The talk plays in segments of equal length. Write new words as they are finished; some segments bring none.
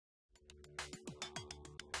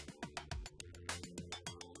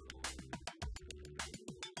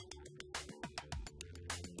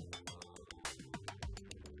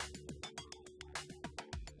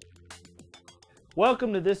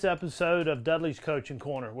Welcome to this episode of Dudley's Coachin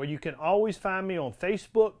Corner, where you can always find me on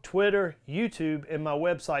Facebook, Twitter, YouTube, and my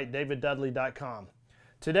website, daviddudley.com.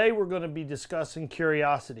 Today we're going to be discussing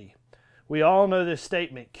curiosity. We all know this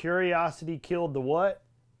statement, curiosity killed the what?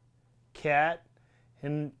 Cat.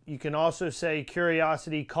 And you can also say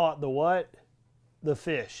curiosity caught the what? The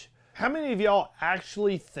fish. How many of y'all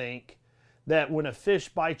actually think that when a fish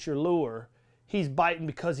bites your lure, he's biting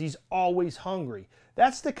because he's always hungry?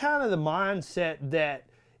 That's the kind of the mindset that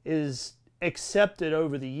is accepted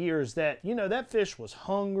over the years, that, you know, that fish was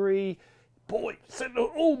hungry. Boy,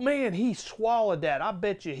 oh man, he swallowed that. I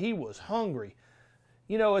bet you he was hungry.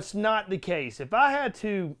 You know, it's not the case. If I had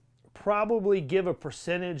to probably give a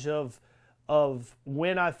percentage of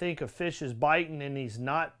when I think a fish is biting and he's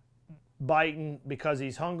not biting because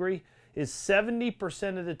he's hungry, is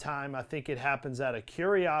 70% of the time I think it happens out of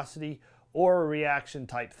curiosity or a reaction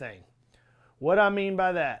type thing. What I mean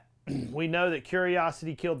by that, we know that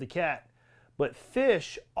curiosity killed the cat, but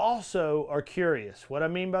fish also are curious. What I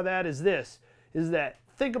mean by that is this, is that,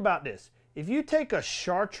 think about this. If you take a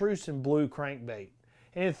chartreuse and blue crankbait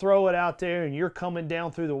and throw it out there and you're coming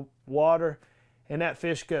down through the water and that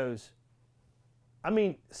fish goes, I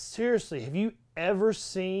mean, seriously, have you ever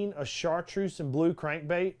seen a chartreuse and blue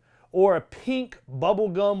crankbait or a pink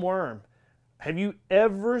bubblegum worm? Have you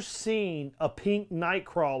ever seen a pink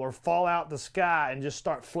nightcrawler fall out the sky and just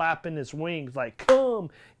start flapping its wings like,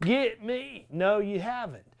 come get me? No, you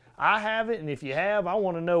haven't. I haven't, and if you have, I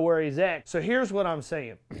want to know where he's at. So here's what I'm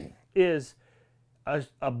saying, is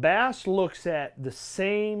a bass looks at the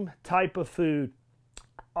same type of food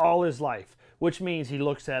all his life, which means he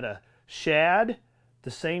looks at a shad,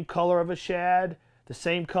 the same color of a shad, the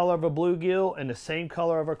same color of a bluegill, and the same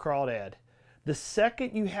color of a crawdad. The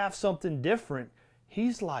second you have something different,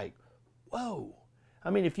 he's like, whoa.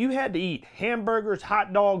 I mean, if you had to eat hamburgers,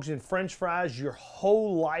 hot dogs, and French fries your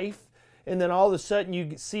whole life, and then all of a sudden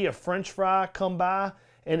you see a French fry come by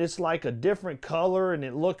and it's like a different color and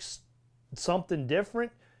it looks something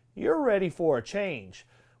different, you're ready for a change.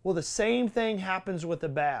 Well, the same thing happens with the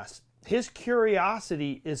bass. His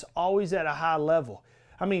curiosity is always at a high level.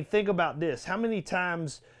 I mean, think about this. How many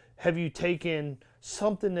times have you taken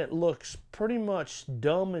something that looks pretty much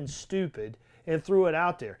dumb and stupid and threw it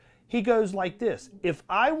out there? He goes like this. If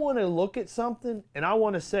I want to look at something and I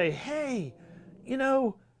want to say, hey, you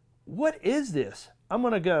know, what is this? I'm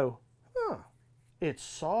going to go, huh, it's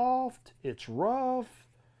soft, it's rough.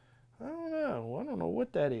 I don't know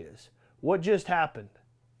what that is. What just happened?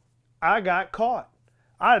 I got caught.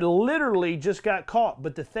 I literally just got caught.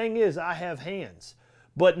 But the thing is, I have hands.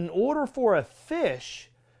 But in order for a fish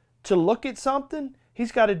to look at something,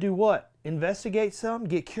 he's got to do what? Investigate something,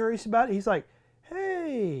 get curious about it. He's like,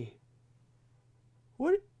 hey,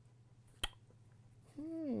 what?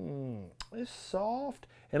 It's soft.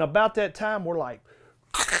 And about that time, we're like,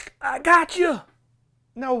 I got you.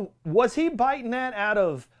 Now, was he biting that out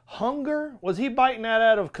of hunger? Was he biting that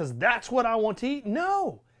out of, because that's what I want to eat?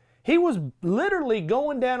 No. He was literally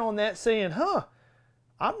going down on that saying, huh,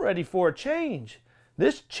 I'm ready for a change.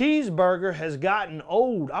 This cheeseburger has gotten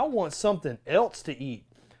old. I want something else to eat.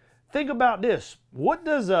 Think about this. What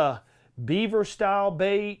does a beaver style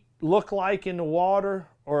bait look like in the water,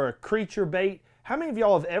 or a creature bait? How many of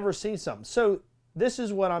y'all have ever seen something? So this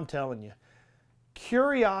is what I'm telling you.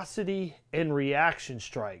 Curiosity and reaction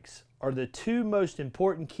strikes are the two most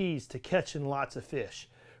important keys to catching lots of fish.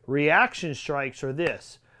 Reaction strikes are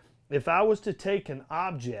this. If I was to take an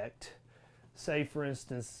object, say for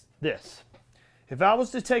instance this. If I was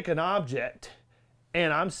to take an object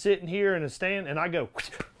and I'm sitting here in a stand and I go,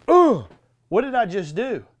 what did I just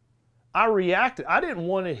do? I reacted. I didn't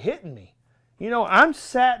want it hitting me. You know, I'm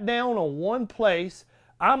sat down on one place,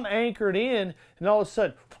 I'm anchored in, and all of a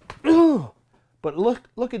sudden, but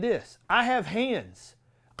look at this. I have hands.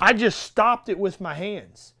 I just stopped it with my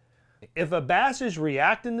hands. If a bass is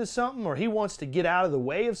reacting to something, or he wants to get out of the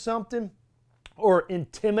way of something, or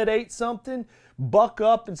intimidate something, buck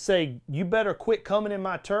up and say, you better quit coming in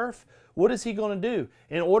my turf, what is he going to do?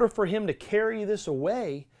 In order for him to carry this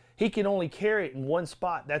away, he can only carry it in one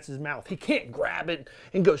spot. That's his mouth. He can't grab it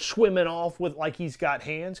and go swimming off with like he's got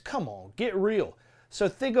hands. Come on, get real. So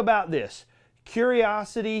think about this.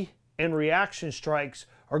 Curiosity and reaction strikes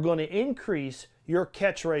are going to increase your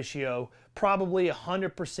catch ratio probably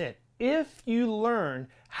 100% if you learn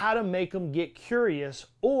how to make them get curious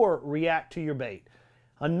or react to your bait.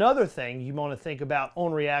 Another thing you want to think about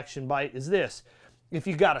on reaction bite is this. If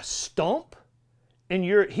you got a stump and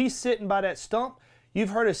he's sitting by that stump, you've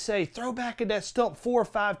heard us say, throw back at that stump 4 or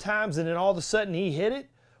 5 times and then all of a sudden he hit it.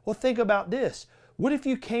 Well, think about this. What if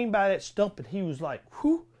you came by that stump and he was like,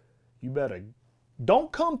 whew, you better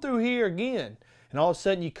Don't come through here again. And all of a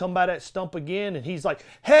sudden you come by that stump again and he's like,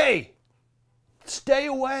 hey, stay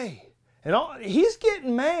away. And he's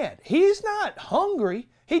getting mad. He's not hungry.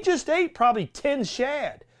 He just ate probably 10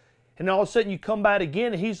 shad. And all of a sudden you come by it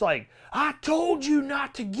again and he's like, I told you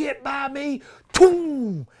not to get by me.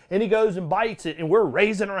 Boom! And he goes and bites it, and we're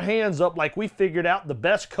raising our hands up like we figured out the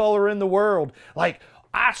best color in the world. Like,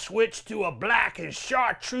 I switched to a black and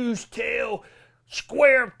chartreuse tail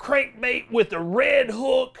square crankbait with a red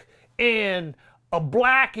hook and a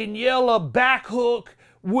black and yellow back hook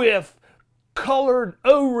with colored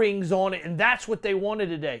O-rings on it, and that's what they wanted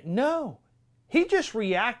today. No. He just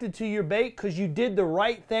reacted to your bait because you did the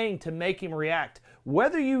right thing to make him react,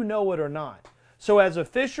 whether you know it or not. So as a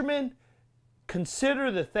fisherman,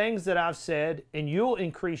 consider the things that I've said and you'll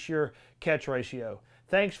increase your catch ratio.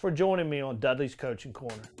 Thanks for joining me on Dudley's Coaching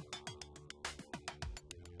Corner.